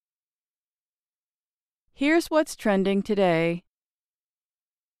Here's what's trending today.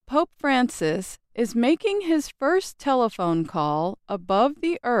 Pope Francis is making his first telephone call above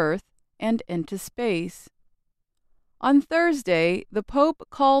the Earth and into space. On Thursday, the Pope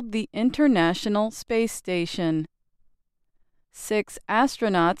called the International Space Station. 6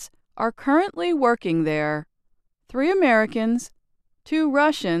 astronauts are currently working there: 3 Americans, 2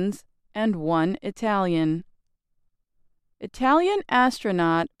 Russians, and 1 Italian. Italian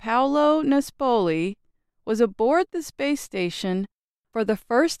astronaut Paolo Nespoli was aboard the space station for the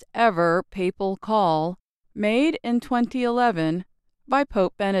first ever papal call, made in 2011 by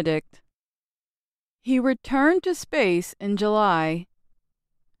Pope Benedict. He returned to space in July.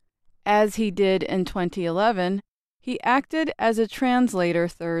 As he did in 2011, he acted as a translator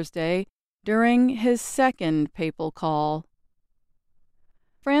Thursday during his second papal call.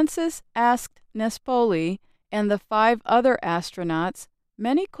 Francis asked Nespoli and the 5 other astronauts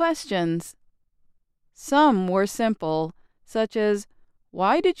many questions. Some were simple, such as,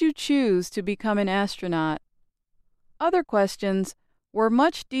 "Why did you choose to become an astronaut?" Other questions were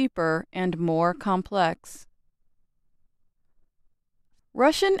much deeper and more complex.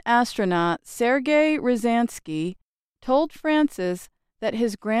 Russian astronaut Sergei Ryazanskiy told Francis that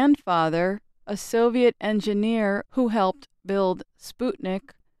his grandfather, a Soviet engineer who helped build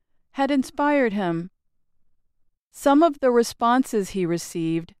Sputnik, had inspired him. Some of the responses he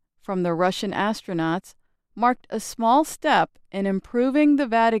received from the Russian astronauts marked a small step in improving the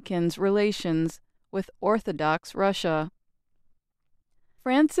Vatican's relations with Orthodox Russia.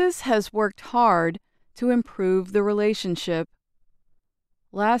 Francis has worked hard to improve the relationship.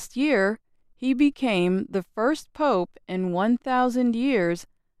 Last year, he became the first pope in 1,000 years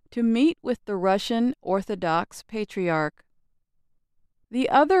to meet with the Russian Orthodox Patriarch. The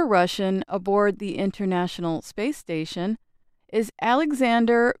other Russian aboard the International Space Station is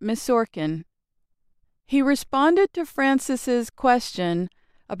Alexander Misurkin. He responded to Francis's question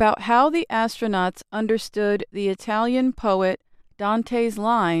about how the astronauts understood the Italian poet Dante's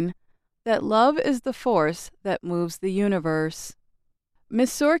line that love is the force that moves the universe.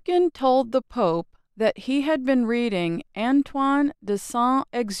 Misurkin told the Pope that he had been reading Antoine de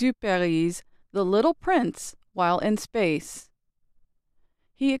Saint-Exupéry's The Little Prince while in space.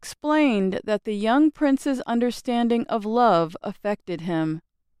 He explained that the young prince's understanding of love affected him.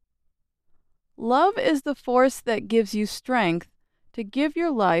 Love is the force that gives you strength to give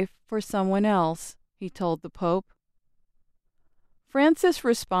your life for someone else, he told the Pope. Francis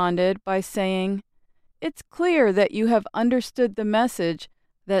responded by saying, "It's clear that you have understood the message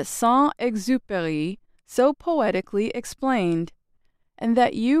that Saint-Exupéry so poetically explained, and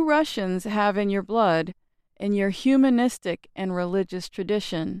that you Russians have in your blood, in your humanistic and religious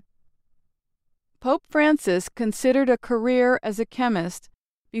tradition." Pope Francis considered a career as a chemist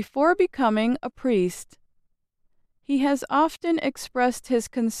before becoming a priest. He has often expressed his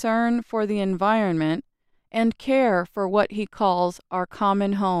concern for the environment and care for what he calls our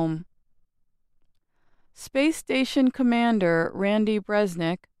common home. Space Station Commander Randy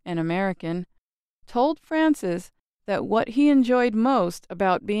Bresnik, an American, told Francis that what he enjoyed most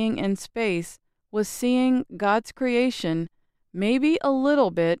about being in space was seeing God's creation maybe a little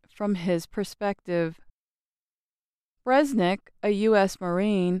bit from his perspective. Bresnik, a U.S.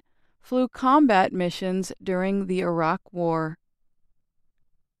 Marine, flew combat missions during the Iraq War.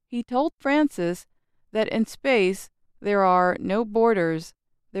 He told Francis that in space there are no borders,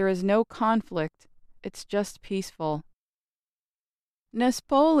 there is no conflict, it's just peaceful.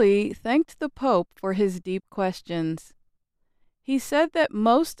 Nespoli thanked the Pope for his deep questions. He said that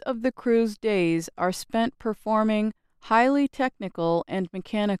most of the crew's days are spent performing highly technical and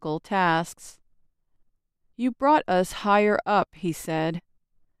mechanical tasks. "You brought us higher up," he said.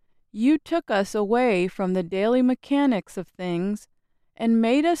 "You took us away from the daily mechanics of things and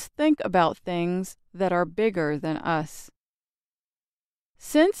made us think about things that are bigger than us."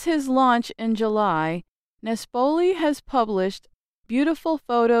 Since his launch in July, Nespoli has published beautiful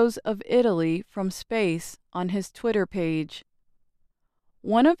photos of Italy from space on his Twitter page.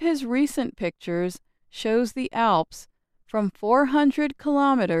 One of his recent pictures shows the Alps from 400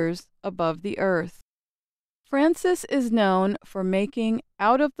 kilometers above the Earth. Francis is known for making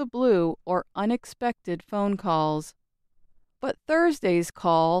out-of-the-blue or unexpected phone calls, but Thursday's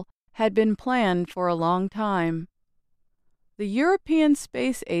call had been planned for a long time. The European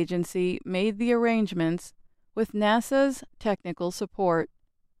Space Agency made the arrangements with NASA's technical support.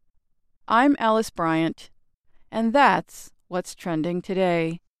 I'm Alice Bryant, and that's what's trending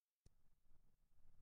today.